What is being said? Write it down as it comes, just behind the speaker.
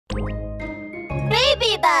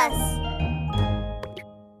Baby bus!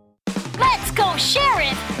 Let's go,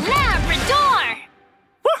 Sheriff Labrador!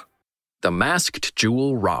 The Masked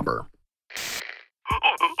Jewel Robber.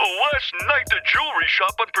 Last night, the jewelry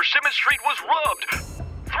shop on Persimmon Street was robbed.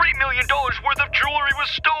 $3 million worth of jewelry was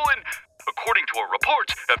stolen. According to our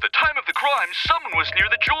reports, at the time of the crime, someone was near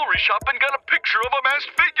the jewelry shop and got a picture of a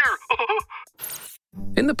masked figure.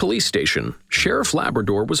 In the police station, Sheriff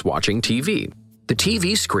Labrador was watching TV. The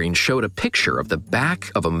TV screen showed a picture of the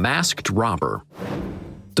back of a masked robber.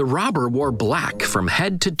 The robber wore black from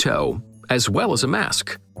head to toe, as well as a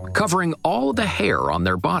mask, covering all the hair on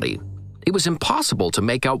their body. It was impossible to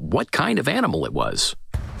make out what kind of animal it was.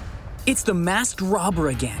 It's the masked robber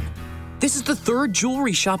again. This is the third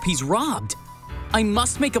jewelry shop he's robbed. I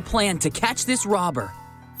must make a plan to catch this robber.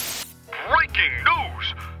 Breaking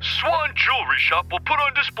news! Swan Jewelry Shop will put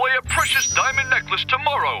on display a precious diamond necklace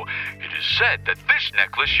tomorrow. It is said that this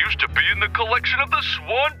necklace used to be in the collection of the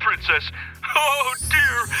Swan Princess. Oh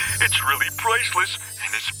dear, it's really priceless,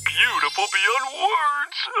 and it's beautiful beyond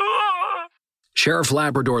words. Sheriff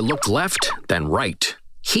Labrador looked left, then right.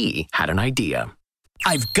 He had an idea.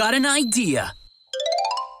 I've got an idea.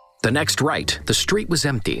 The next right, the street was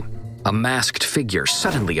empty. A masked figure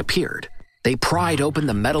suddenly appeared. They pried open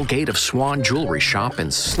the metal gate of Swan Jewelry Shop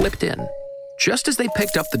and slipped in. Just as they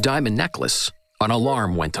picked up the diamond necklace, an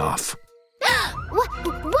alarm went off.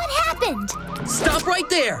 What happened? Stop right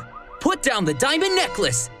there! Put down the diamond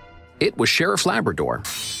necklace! It was Sheriff Labrador.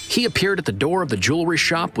 He appeared at the door of the jewelry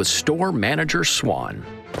shop with store manager Swan.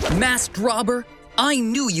 Masked robber, I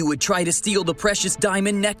knew you would try to steal the precious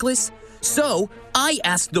diamond necklace, so I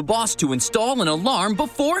asked the boss to install an alarm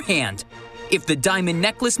beforehand. If the diamond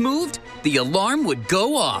necklace moved, the alarm would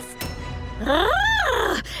go off.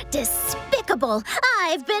 Despicable!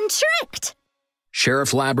 I've been tricked!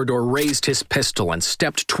 Sheriff Labrador raised his pistol and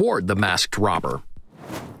stepped toward the masked robber.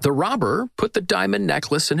 The robber put the diamond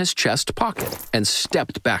necklace in his chest pocket and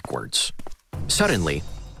stepped backwards. Suddenly,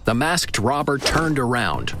 the masked robber turned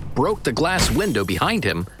around, broke the glass window behind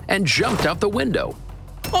him, and jumped out the window.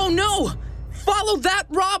 Oh no! Follow that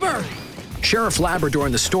robber! Sheriff Labrador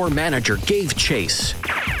and the store manager gave chase.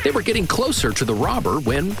 They were getting closer to the robber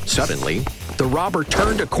when, suddenly, the robber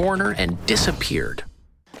turned a corner and disappeared.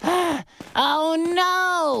 Oh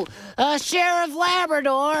no! Sheriff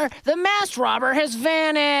Labrador, the masked robber has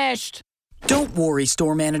vanished! Don't worry,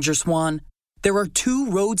 store manager Swan. There are 2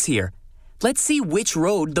 roads here. Let's see which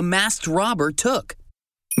road the masked robber took.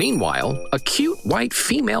 Meanwhile, a cute white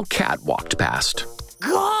female cat walked past.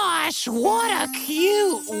 Gosh, what a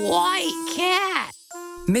cute white cat!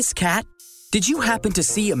 Miss Cat, did you happen to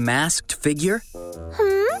see a masked figure?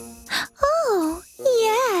 Oh,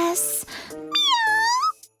 yes.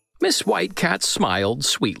 Miss White Cat smiled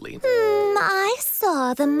sweetly. I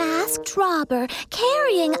saw the masked robber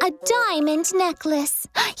carrying a diamond necklace.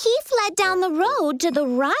 He fled down the road to the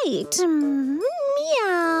right.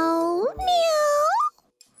 Meow, meow.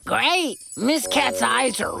 Great! Miss Cat's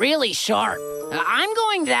eyes are really sharp. I'm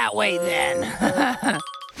going that way then.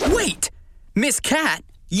 Wait! Miss Cat,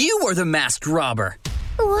 you are the masked robber.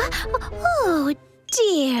 What? Oh,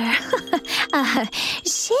 dear.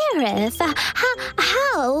 Sheriff,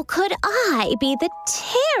 how could I be the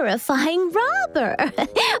terrifying robber?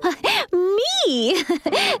 Me?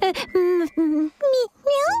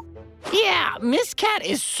 Meow? Yeah, Miss Cat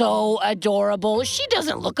is so adorable. She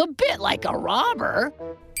doesn't look a bit like a robber.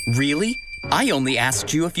 Really? I only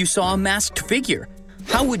asked you if you saw a masked figure.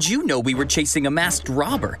 How would you know we were chasing a masked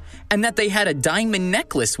robber and that they had a diamond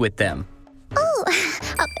necklace with them? Oh,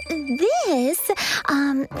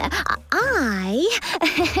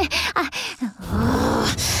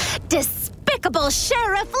 despicable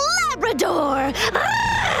Sheriff Labrador!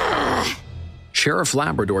 Sheriff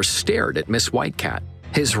Labrador stared at Miss White Cat,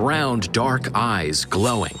 his round, dark eyes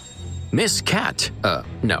glowing. Miss Cat,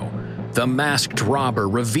 the masked robber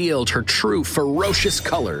revealed her true ferocious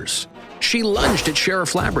colors. She lunged at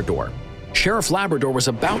Sheriff Labrador. Sheriff Labrador was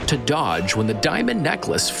about to dodge when the diamond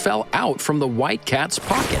necklace fell out from the White Cat's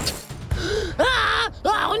pocket.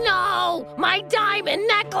 Oh no! My diamond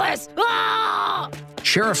necklace! Ah!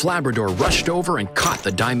 Sheriff Labrador rushed over and caught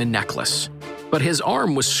the diamond necklace. But his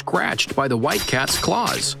arm was scratched by the White Cat's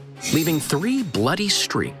claws, leaving 3 bloody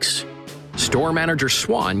streaks. Store manager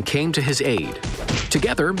Swan came to his aid.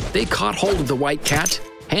 Together, they caught hold of the White Cat,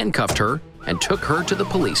 handcuffed her, and took her to the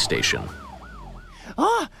police station.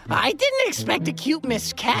 Oh, I didn't expect a cute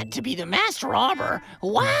Miss Cat to be the masked robber.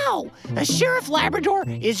 Wow! Sheriff Labrador,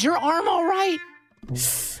 is your arm all right?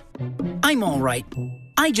 I'm all right.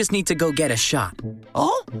 I just need to go get a shot.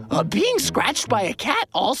 Oh, being scratched by a cat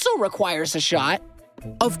also requires a shot.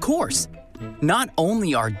 Of course. Not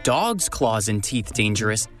only are dogs' claws and teeth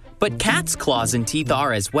dangerous, but cats' claws and teeth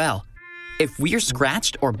are as well. If we're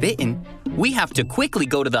scratched or bitten, we have to quickly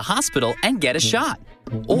go to the hospital and get a shot.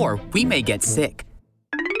 Or we may get sick.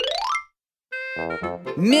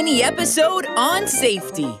 Mini episode on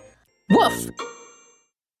safety. Woof!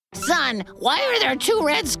 Son, why are there 2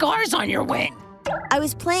 red scars on your wing? I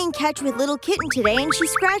was playing catch with Little Kitten today and she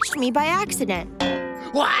scratched me by accident.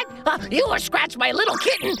 What? You were scratched by a little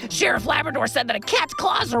kitten? Sheriff Labrador said that a cat's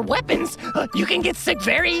claws are weapons. You can get sick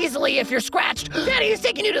very easily if you're scratched. Daddy is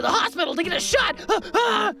taking you to the hospital to get a shot.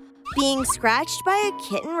 Being scratched by a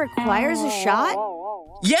kitten requires a shot?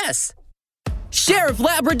 Yes! Sheriff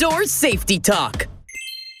Labrador's Safety Talk.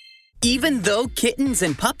 Even though kittens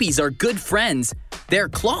and puppies are good friends, their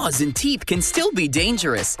claws and teeth can still be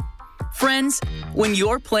dangerous. Friends, when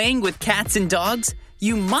you're playing with cats and dogs,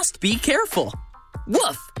 you must be careful.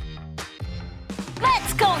 Woof!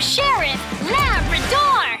 Let's go, Sheriff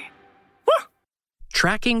Labrador!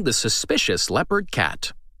 Tracking the suspicious leopard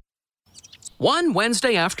cat. One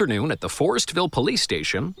Wednesday afternoon at the Forestville police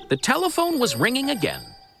station, the telephone was ringing again.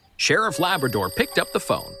 Sheriff Labrador picked up the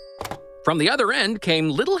phone. From the other end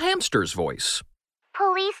came Little Hamster's voice.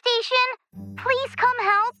 Police station? Please come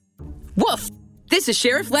help. Woof! This is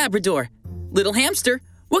Sheriff Labrador. Little Hamster,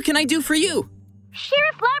 what can I do for you?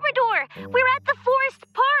 Sheriff Labrador, we're at the Forest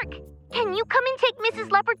Park. Can you come and take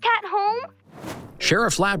Mrs. Leopard Cat home?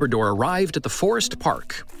 Sheriff Labrador arrived at the Forest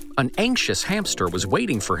Park. An anxious hamster was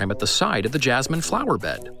waiting for him at the side of the jasmine flower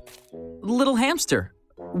bed. Little Hamster,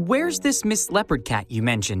 where's this Miss Leopard Cat you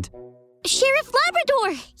mentioned? Sheriff Labrador,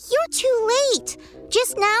 you're too late.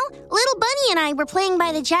 Just now, Little Bunny and I were playing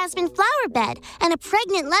by the jasmine flower bed, and a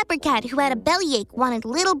pregnant leopard cat who had a bellyache wanted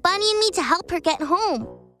Little Bunny and me to help her get home.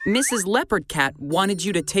 Mrs. Leopard Cat wanted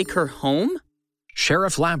you to take her home?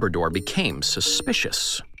 Sheriff Labrador became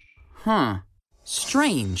suspicious.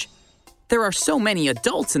 Strange. There are so many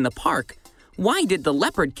adults in the park. Why did the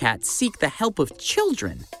leopard cat seek the help of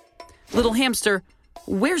children? Little Hamster,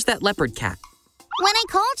 where's that leopard cat? When I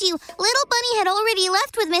called you, Little Bunny had already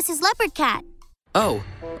left with Mrs. Leopard Cat. Oh,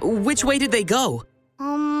 which way did they go?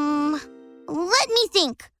 Let me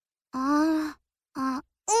think. Lawn.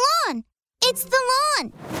 It's the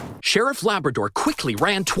lawn. Sheriff Labrador quickly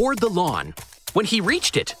ran toward the lawn. When he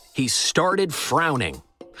reached it, he started frowning.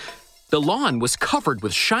 The lawn was covered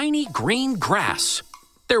with shiny green grass.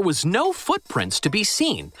 There was no footprints to be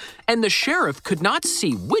seen, and the sheriff could not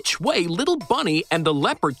see which way Little Bunny and the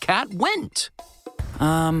leopard cat went.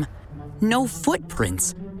 No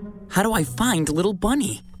footprints. How do I find Little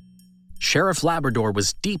Bunny? Sheriff Labrador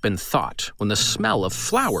was deep in thought when the smell of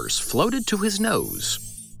flowers floated to his nose.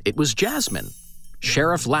 It was jasmine.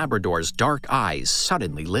 Sheriff Labrador's dark eyes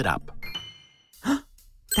suddenly lit up.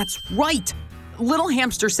 That's right! Little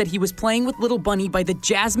Hamster said he was playing with Little Bunny by the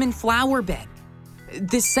jasmine flower bed.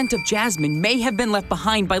 This scent of jasmine may have been left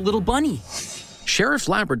behind by Little Bunny. Sheriff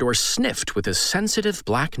Labrador sniffed with his sensitive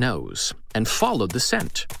black nose and followed the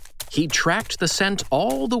scent. He tracked the scent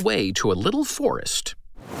all the way to a little forest.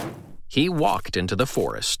 He walked into the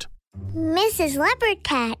forest. Mrs. Leopard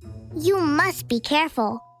Cat, you must be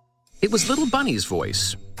careful. It was Little Bunny's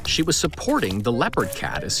voice. She was supporting the leopard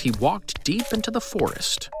cat as he walked deep into the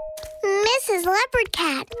forest. Mrs. Leopard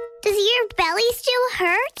Cat, does your belly still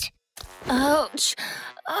hurt? Ouch.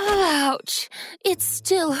 Ouch. It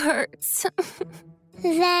still hurts.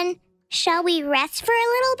 Then, shall we rest for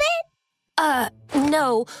a little bit?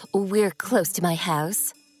 No. We're close to my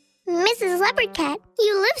house. Mrs. Leopard Cat,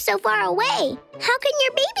 you live so far away. How can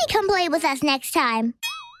your baby come play with us next time?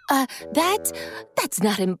 That's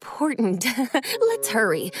not important. Let's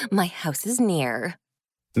hurry. My house is near.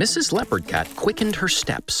 Mrs. Leopard Cat quickened her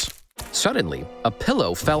steps. Suddenly, a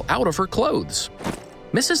pillow fell out of her clothes.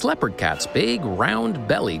 Mrs. Leopard Cat's big, round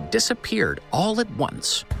belly disappeared all at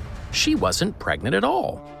once. She wasn't pregnant at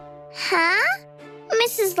all. Huh?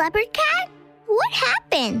 Mrs. Leopard Cat? What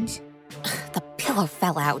happened? The pillow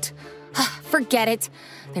fell out. Forget it.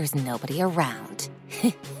 There's nobody around.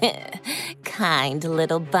 Kind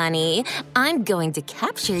little bunny, I'm going to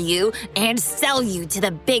capture you and sell you to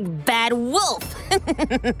the big bad wolf.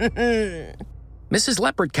 Mrs.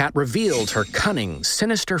 Leopard Cat revealed her cunning,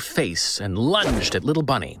 sinister face and lunged at Little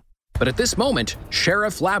Bunny. But at this moment,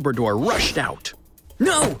 Sheriff Labrador rushed out.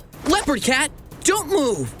 No! Leopard Cat, don't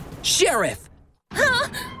move! Sheriff! Huh?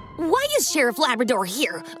 Why is Sheriff Labrador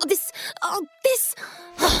here? This...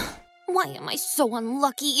 Why am I so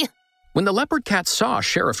unlucky? When the leopard cat saw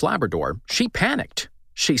Sheriff Labrador, she panicked.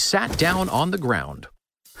 She sat down on the ground.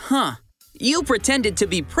 You pretended to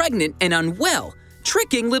be pregnant and unwell,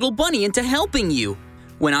 tricking Little Bunny into helping you.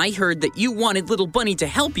 When I heard that you wanted Little Bunny to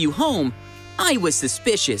help you home, I was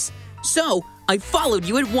suspicious. So I followed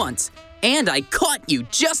you at once, and I caught you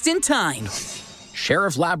just in time.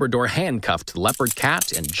 Sheriff Labrador handcuffed the leopard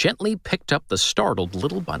cat and gently picked up the startled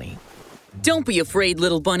Little Bunny. Don't be afraid,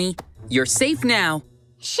 Little Bunny. You're safe now.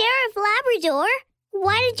 Sheriff Labrador,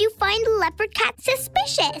 why did you find the leopard cat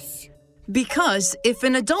suspicious? Because if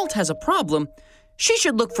an adult has a problem, she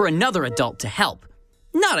should look for another adult to help,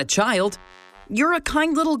 not a child. You're a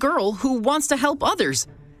kind little girl who wants to help others.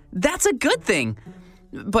 That's a good thing.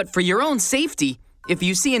 But for your own safety, if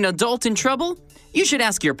you see an adult in trouble, you should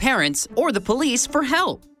ask your parents or the police for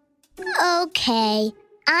help. Okay,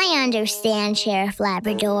 I understand, Sheriff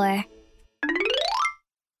Labrador.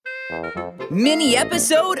 Mini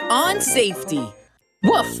episode on safety.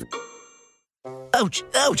 Woof! Ouch,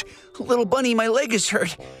 ouch! Little Bunny, my leg is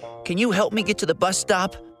hurt. Can you help me get to the bus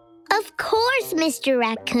stop? Of course, Mr.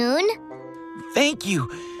 Raccoon. Thank you.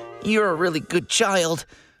 You're a really good child.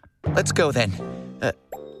 Let's go then.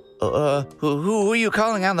 Who are you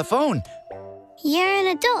calling on the phone? You're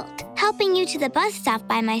an adult. Helping you to the bus stop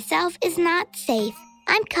by myself is not safe.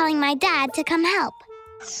 I'm calling my dad to come help.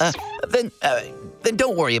 Then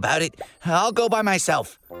don't worry about it. I'll go by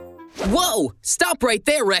myself. Whoa! Stop right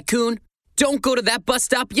there, Raccoon. Don't go to that bus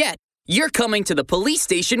stop yet. You're coming to the police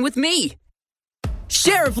station with me.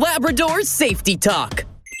 Sheriff Labrador's Safety Talk.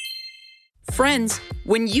 Friends,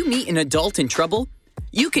 when you meet an adult in trouble,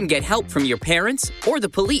 you can get help from your parents or the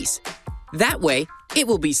police. That way, it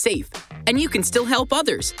will be safe, and you can still help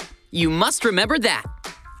others. You must remember that.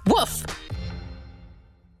 Woof!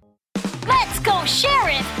 Let's go,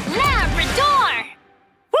 Sheriff Labrador!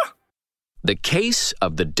 The Case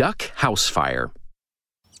of the Duck House Fire.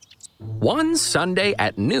 One Sunday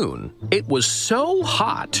at noon, it was so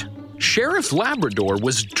hot, Sheriff Labrador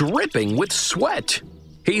was dripping with sweat.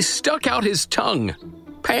 He stuck out his tongue,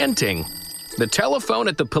 panting. The telephone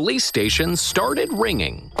at the police station started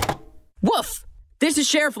ringing. Woof! This is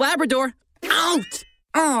Sheriff Labrador. Out!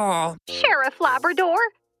 Oh. Sheriff Labrador,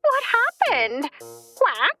 what happened?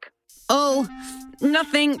 Quack? Oh,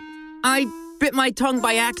 nothing. I bit my tongue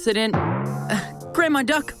by accident. Grandma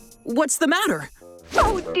Duck, what's the matter?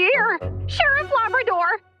 Oh dear! Sheriff Labrador,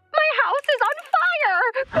 my house is on fire!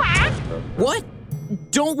 Quack! What?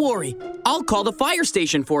 Don't worry. I'll call the fire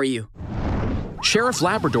station for you. Sheriff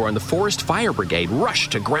Labrador and the Forest Fire Brigade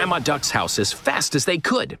rushed to Grandma Duck's house as fast as they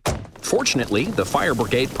could. Fortunately, the fire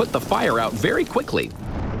brigade put the fire out very quickly.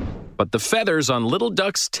 But the feathers on Little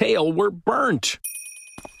Duck's tail were burnt.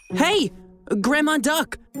 Hey, Grandma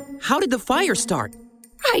Duck, how did the fire start?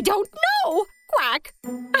 I don't know! Quack!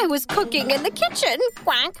 I was cooking in the kitchen,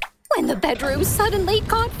 quack, when the bedroom suddenly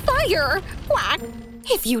caught fire, quack!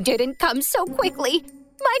 If you didn't come so quickly,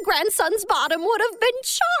 my grandson's bottom would have been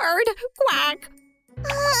charred, quack!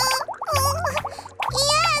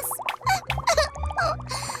 Yes!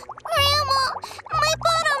 Grandma, my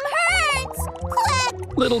bottom hurts!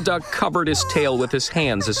 Quack! Little Duck covered his tail with his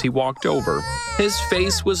hands as he walked over. His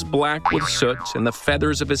face was black with soot, and the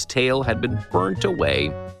feathers of his tail had been burnt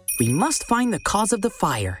away. We must find the cause of the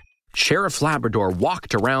fire. Sheriff Labrador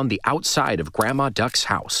walked around the outside of Grandma Duck's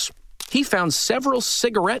house. He found several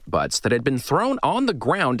cigarette butts that had been thrown on the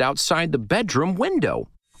ground outside the bedroom window.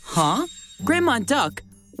 Huh? Grandma Duck,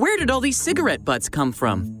 where did all these cigarette butts come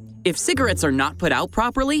from? If cigarettes are not put out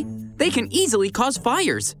properly, they can easily cause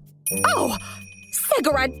fires. Oh,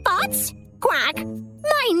 cigarette butts? Quack!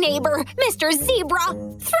 My neighbor, Mr. Zebra,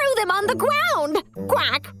 threw them on the ground,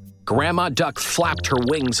 quack! Grandma Duck flapped her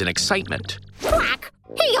wings in excitement. Quack!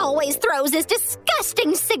 He always throws his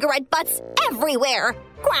disgusting cigarette butts everywhere,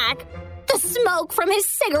 quack! The smoke from his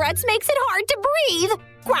cigarettes makes it hard to breathe,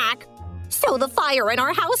 quack! So the fire in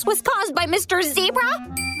our house was caused by Mr. Zebra?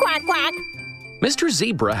 Quack, quack! Mr.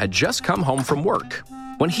 Zebra had just come home from work.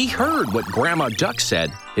 When he heard what Grandma Duck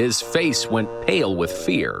said, his face went pale with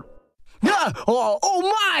fear.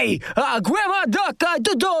 Oh my! Grandma Duck,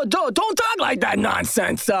 don't talk like that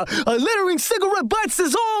nonsense. Littering cigarette butts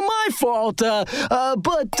is all my fault. But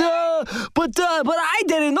I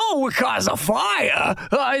didn't know it would cause a fire.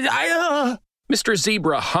 Mr.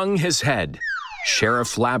 Zebra hung his head.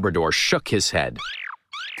 Sheriff Labrador shook his head.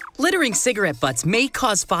 Littering cigarette butts may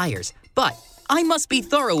cause fires, but I must be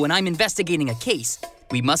thorough when I'm investigating a case.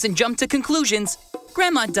 We mustn't jump to conclusions.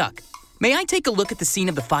 Grandma Duck, may I take a look at the scene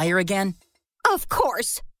of the fire again? Of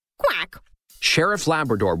course. Quack. Sheriff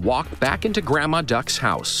Labrador walked back into Grandma Duck's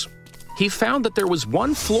house. He found that there was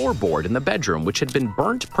one floorboard in the bedroom which had been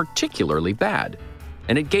burnt particularly bad,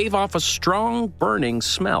 and it gave off a strong, burning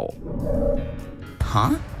smell.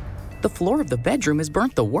 Huh? The floor of the bedroom is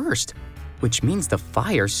burnt the worst, which means the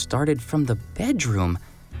fire started from the bedroom.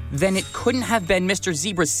 Then it couldn't have been Mr.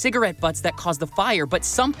 Zebra's cigarette butts that caused the fire, but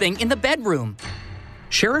something in the bedroom.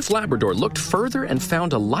 Sheriff Labrador looked further and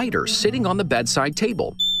found a lighter sitting on the bedside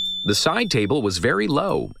table. The side table was very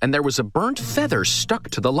low, and there was a burnt feather stuck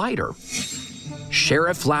to the lighter.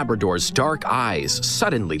 Sheriff Labrador's dark eyes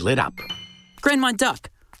suddenly lit up. Grandma Duck,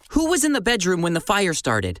 who was in the bedroom when the fire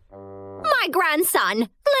started? My grandson,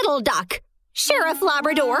 Little Duck. Sheriff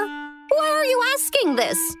Labrador, why are you asking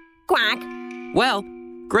this? Quack. Well,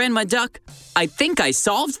 Grandma Duck, I think I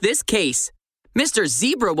solved this case. Mr.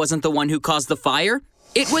 Zebra wasn't the one who caused the fire.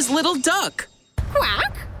 It was Little Duck.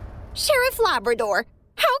 Quack? Sheriff Labrador,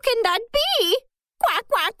 how can that be? Quack,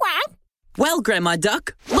 quack, quack. Well, Grandma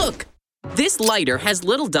Duck, look. This lighter has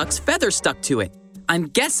Little Duck's feather stuck to it. I'm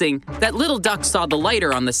guessing that Little Duck saw the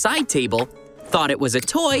lighter on the side table, thought it was a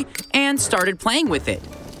toy, and started playing with it.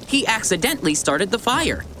 He accidentally started the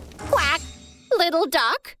fire. Quack. Little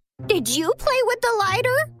Duck, did you play with the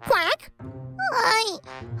lighter? Quack. I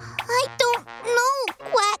don't know,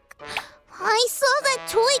 Quack. I saw that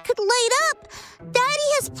toy could light up.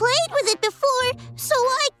 Daddy has played with it before, so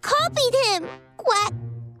I copied him, Quack.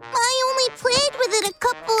 I only played with it a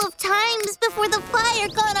couple of times before the fire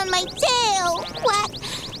got on my tail, Quack.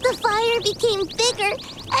 The fire became bigger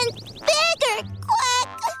and bigger,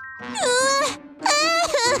 Quack.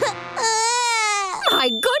 My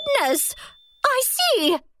goodness! I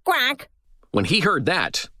see, Quack. When he heard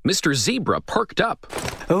that, Mr. Zebra perked up.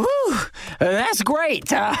 Ooh, that's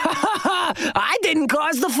great. I didn't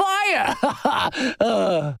cause the fire.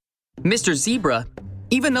 Mr. Zebra,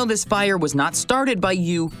 even though this fire was not started by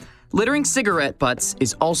you, littering cigarette butts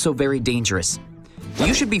is also very dangerous.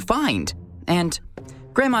 You should be fined. And,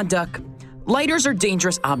 Grandma Duck, lighters are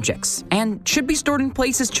dangerous objects and should be stored in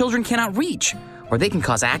places children cannot reach, or they can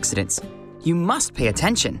cause accidents. You must pay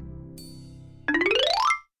attention.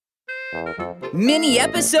 Mini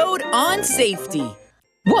episode on safety.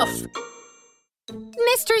 Woof!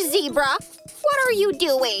 Mr. Zebra, what are you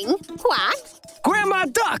doing? Quack? Grandma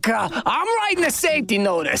Duck, I'm writing a safety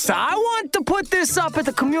notice. I want to put this up at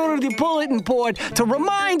the community bulletin board to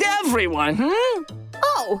remind everyone,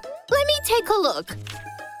 Oh, let me take a look.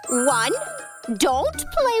 1, don't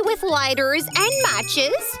play with lighters and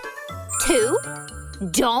matches. 2,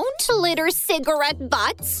 don't litter cigarette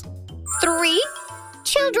butts. 3,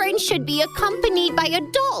 children should be accompanied by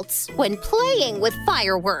adults when playing with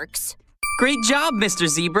fireworks. Great job, Mr.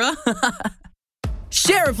 Zebra.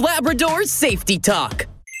 Sheriff Labrador's Safety Talk.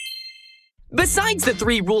 Besides the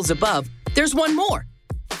 3 rules above, there's one more.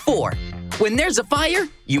 4. When there's a fire,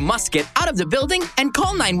 you must get out of the building and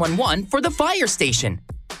call 911 for the fire station.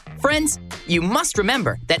 Friends, you must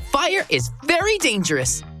remember that fire is very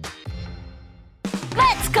dangerous.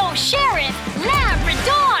 Let's go, Sheriff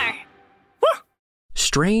Labrador!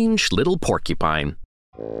 Strange little porcupine.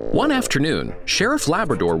 One afternoon, Sheriff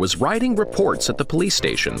Labrador was writing reports at the police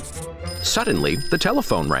station. Suddenly, the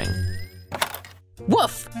telephone rang.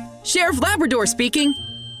 Woof! Sheriff Labrador speaking.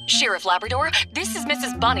 Sheriff Labrador, this is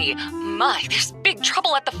Mrs. Bunny. My, there's big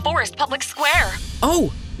trouble at the Forest Public Square.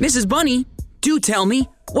 Oh, Mrs. Bunny, do tell me,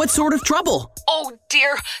 what sort of trouble? Oh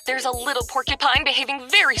dear, there's a little porcupine behaving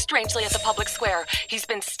very strangely at the public square. He's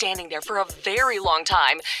been standing there for a very long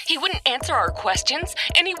time. He wouldn't answer our questions,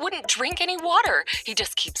 and he wouldn't drink any water. He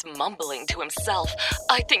just keeps mumbling to himself.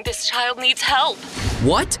 I think this child needs help.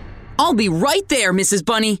 What? I'll be right there, Mrs.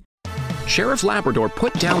 Bunny. Sheriff Labrador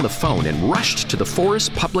put down the phone and rushed to the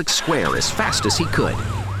Forest Public Square as fast as he could.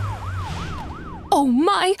 Oh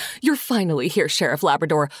my, you're finally here, Sheriff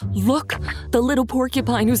Labrador. Look, the little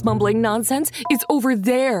porcupine who's mumbling nonsense is over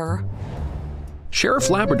there. Sheriff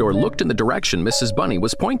Labrador looked in the direction Mrs. Bunny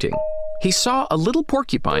was pointing. He saw a little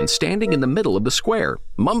porcupine standing in the middle of the square,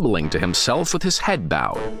 mumbling to himself with his head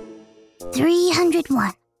bowed.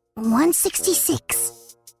 301,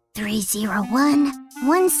 166, 301,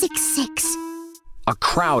 166. A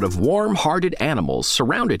crowd of warm-hearted animals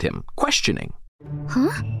surrounded him, questioning.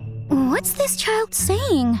 Huh? What's this child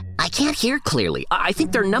saying? I can't hear clearly. I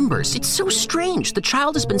think they're numbers. It's so strange. The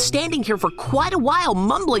child has been standing here for quite a while,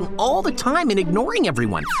 mumbling all the time and ignoring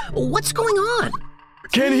everyone. What's going on?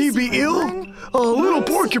 Can he be ill? Oh, little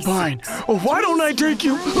porcupine. Oh, why don't I take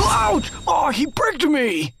you? Ouch! Oh, he pricked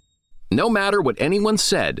me. No matter what anyone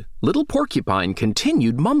said, little porcupine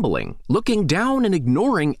continued mumbling, looking down and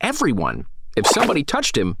ignoring everyone. If somebody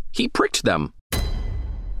touched him, he pricked them.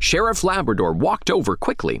 Sheriff Labrador walked over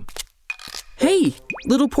quickly. Hey,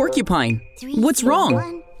 little porcupine, what's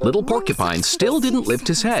wrong? Little porcupine still didn't lift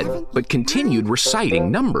his head, but continued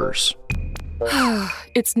reciting numbers.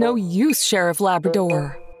 It's no use, Sheriff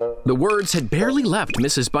Labrador. The words had barely left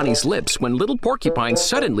Mrs. Bunny's lips when little porcupine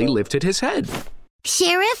suddenly lifted his head.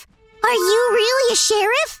 Sheriff, Are you really a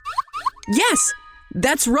sheriff? Yes,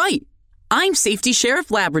 that's right. I'm Safety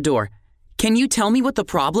Sheriff Labrador. Can you tell me what the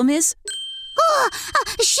problem is? Oh,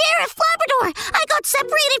 Sheriff Labrador! I got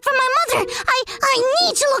separated from my mother! I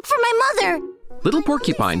need to look for my mother! Little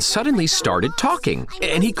Porcupine suddenly started talking,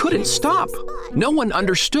 and he couldn't stop. No one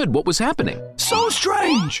understood what was happening. So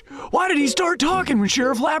strange! Why did he start talking when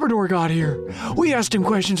Sheriff Labrador got here? We asked him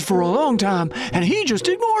questions for a long time, and he just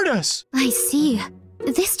ignored us. I see.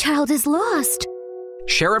 This child is lost.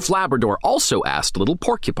 Sheriff Labrador also asked Little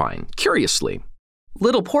Porcupine, curiously.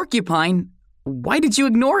 Little Porcupine, why did you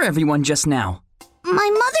ignore everyone just now? My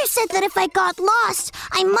mother said that if I got lost,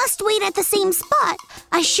 I must wait at the same spot.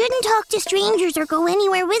 I shouldn't talk to strangers or go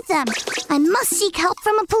anywhere with them. I must seek help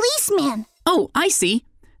from a policeman. Oh, I see.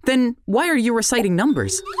 Then why are you reciting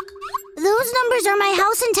numbers? Those numbers are my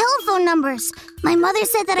house and telephone numbers. My mother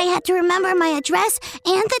said that I had to remember my address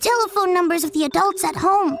and the telephone numbers of the adults at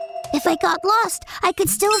home. If I got lost, I could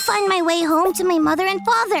still find my way home to my mother and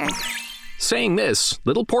father. Saying this,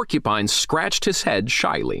 Little Porcupine scratched his head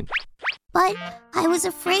shyly. But I was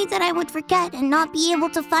afraid that I would forget and not be able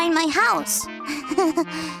to find my house.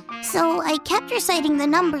 So I kept reciting the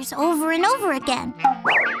numbers over and over again.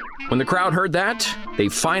 When the crowd heard that, they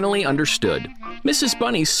finally understood. Mrs.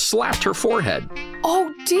 Bunny slapped her forehead.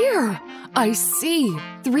 Oh dear! I see.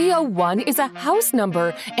 301 is a house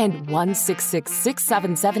number, and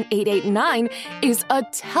 166677889 is a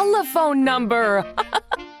telephone number.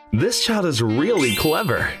 This child is really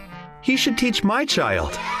clever. He should teach my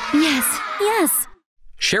child. Yes.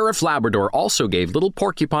 Sheriff Labrador also gave Little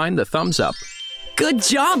Porcupine the thumbs up. Good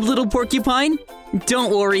job, Little Porcupine.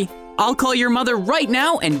 Don't worry. I'll call your mother right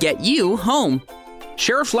now and get you home.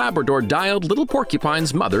 Sheriff Labrador dialed Little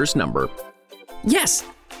Porcupine's mother's number. Yes.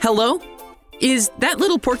 Hello? Is that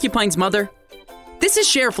Little Porcupine's mother? This is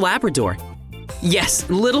Sheriff Labrador. Yes,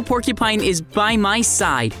 Little Porcupine is by my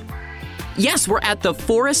side. Yes, we're at the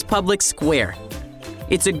Forest Public Square.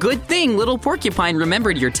 It's a good thing Little Porcupine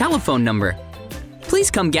remembered your telephone number.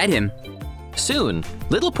 Please come get him. Soon,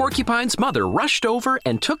 Little Porcupine's mother rushed over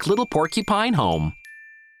and took Little Porcupine home.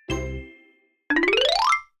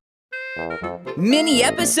 Mini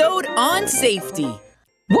episode on safety.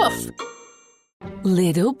 Woof!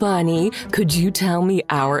 Little Bunny, could you tell me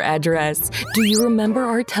our address? Do you remember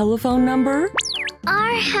our telephone number?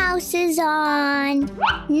 Our house is on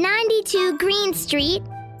 92 Green Street,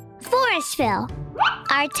 Forestville.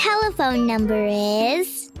 Our telephone number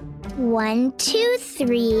is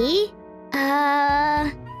 123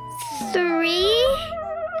 3.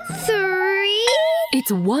 It's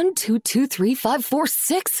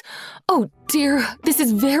 1223546. Oh dear, this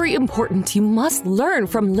is very important. You must learn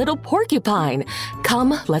from Little Porcupine.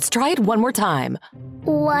 Come, let's try it one more time.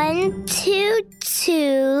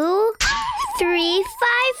 122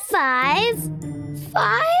 355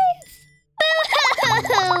 5.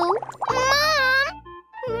 Boo-hoo!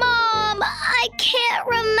 Mom, I can't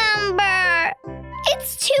remember.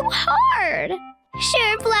 It's too hard.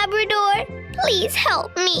 Sheriff Labrador, please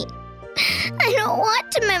help me. I don't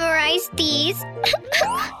want to memorize these.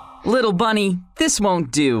 Little Bunny, this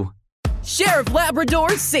won't do. Sheriff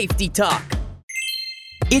Labrador's Safety Talk.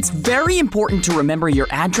 It's very important to remember your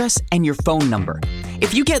address and your phone number.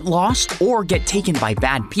 If you get lost or get taken by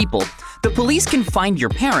bad people, the police can find your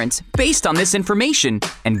parents based on this information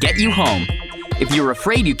and get you home. If you're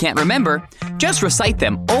afraid you can't remember, just recite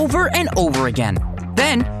them over and over again.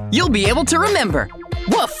 Then you'll be able to remember.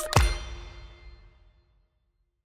 Woof!